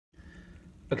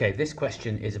Okay, this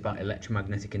question is about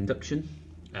electromagnetic induction.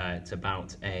 It's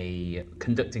about a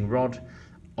conducting rod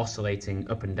oscillating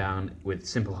up and down with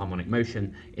simple harmonic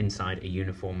motion inside a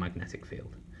uniform magnetic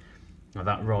field. Now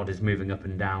that rod is moving up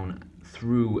and down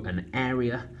through an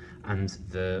area, and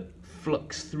the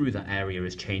flux through that area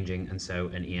is changing, and so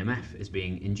an EMF is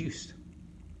being induced.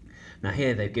 Now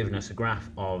here they've given us a graph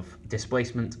of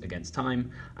displacement against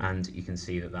time, and you can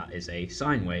see that that is a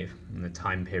sine wave, and the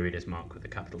time period is marked with a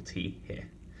capital T here.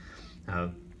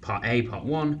 Part A, part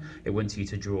 1, it wants you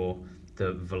to draw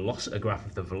a graph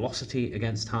of the velocity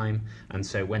against time, and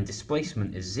so when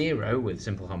displacement is 0 with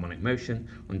simple harmonic motion,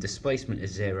 when displacement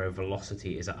is 0,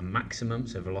 velocity is at a maximum,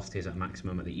 so velocity is at a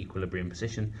maximum at the equilibrium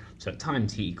position, so at time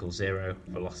t equals 0,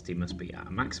 velocity must be at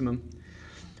a maximum.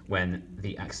 When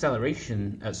the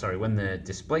when the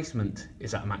displacement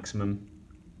is at a maximum,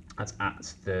 that's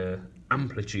at the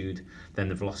amplitude, then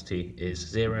the velocity is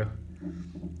 0.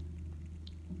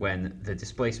 When the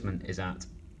displacement is at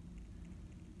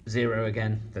 0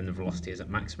 again, then the velocity is at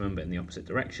maximum, but in the opposite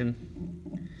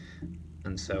direction,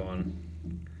 and so on.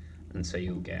 And so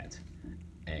you'll get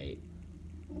a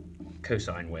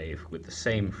cosine wave with the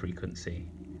same frequency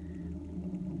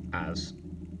as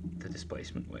the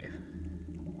displacement wave.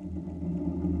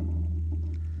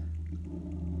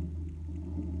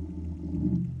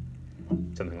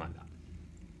 Something like that.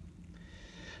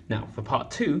 Now, for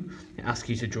part 2, it asks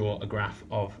you to draw a graph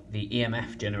of the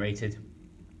EMF generated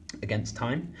against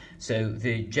time. So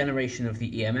the generation of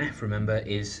the EMF, remember,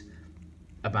 is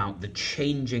about the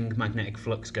changing magnetic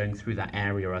flux going through that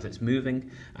area as it's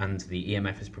moving, and the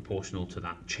EMF is proportional to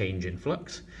that change in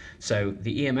flux. So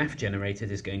the EMF generated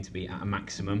is going to be at a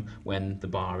maximum when the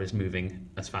bar is moving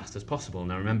as fast as possible.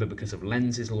 Now remember, because of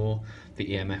Lenz's law, the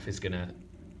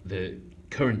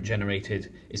current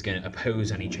generated is going to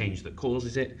oppose any change that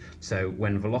causes it. So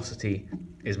when velocity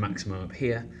is maximum up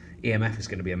here, EMF is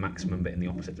going to be a maximum but in the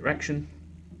opposite direction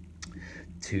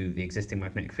to the existing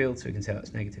magnetic field, so we can say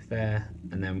that's negative there,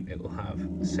 and then it will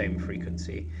have the same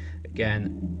frequency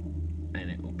again, and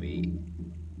it will be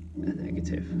a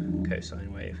negative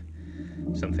cosine wave,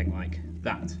 something like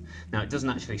that. Now it doesn't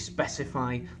actually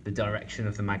specify the direction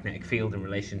of the magnetic field in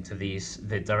relation to the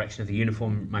direction of the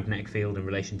uniform magnetic field in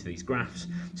relation to these graphs,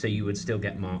 so you would still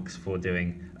get marks for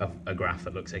doing a graph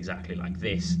that looks exactly like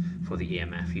this for the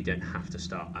EMF. You don't have to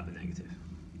start at the negative.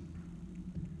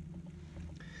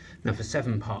 Now for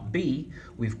 7 part B,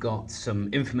 we've got some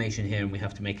information here and we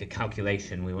have to make a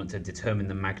calculation. We want to determine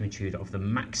the magnitude of the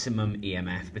maximum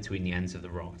EMF between the ends of the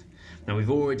rod. Now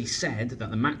we've already said that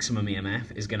the maximum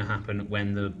EMF is going to happen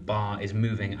when the bar is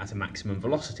moving at a maximum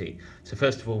velocity. So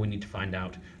first of all, we need to find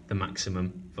out the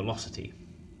maximum velocity.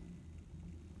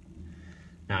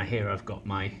 Now here I've got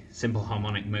my simple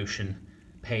harmonic motion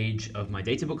page of my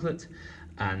data booklet,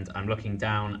 and I'm looking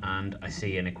down and I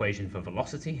see an equation for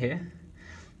velocity here.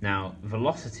 Now,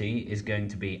 velocity is going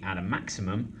to be at a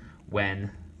maximum when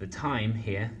the time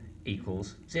here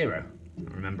equals 0.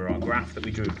 Remember our graph that we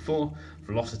drew before,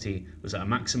 velocity was at a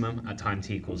maximum at time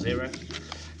t equals 0.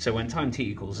 So when time t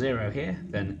equals 0 here,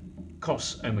 then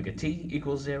cos omega t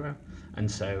equals 0,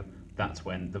 and so that's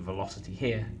when the velocity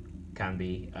here can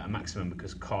be at a maximum,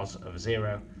 because cos of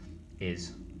 0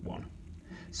 is 1.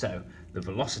 So the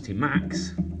velocity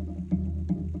max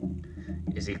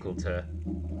is equal to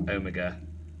omega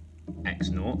x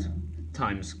naught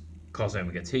times cos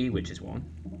omega t, which is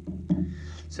 1.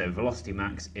 So velocity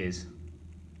max is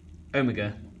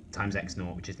omega times x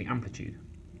naught, which is the amplitude.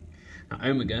 Now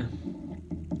omega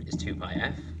is 2 pi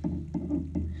f,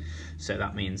 so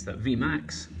that means that V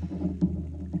max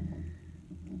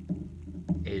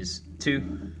is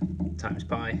 2 times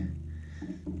pi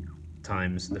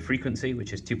times the frequency,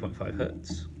 which is 2.5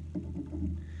 hertz,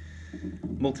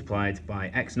 multiplied by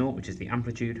x naught, which is the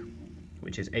amplitude,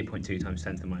 which is 8.2 times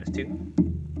 10 to the minus 2,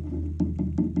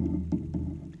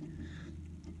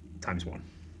 times 1.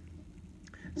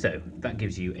 So that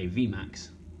gives you a Vmax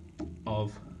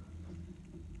of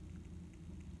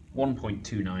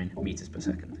 1.29 meters per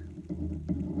second.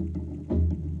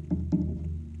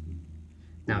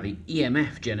 Now the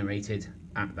EMF generated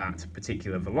at that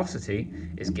particular velocity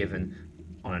is given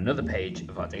on another page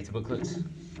of our data booklet,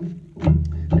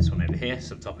 this one over here,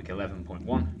 subtopic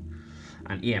 11.1.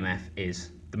 And EMF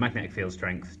is the magnetic field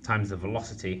strength times the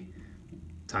velocity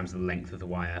times the length of the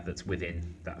wire that's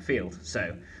within that field.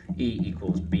 So E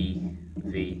equals BVL,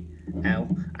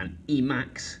 and E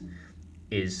max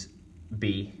is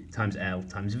B times L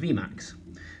times V max.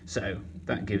 So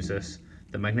that gives us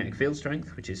the magnetic field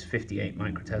strength, which is 58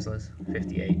 microteslas,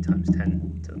 58 times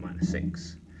 10 to the minus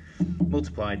 6,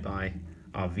 multiplied by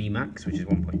our Vmax, which is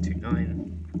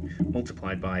 1.29,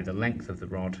 multiplied by the length of the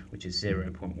rod, which is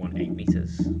 0.18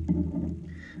 meters.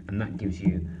 And that gives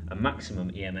you a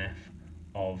maximum EMF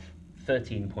of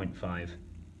 13.5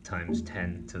 times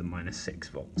 10 to the minus 6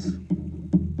 volts.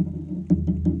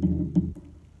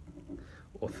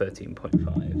 Or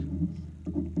 13.5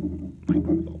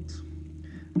 microvolts.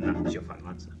 And that is your final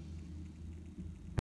answer.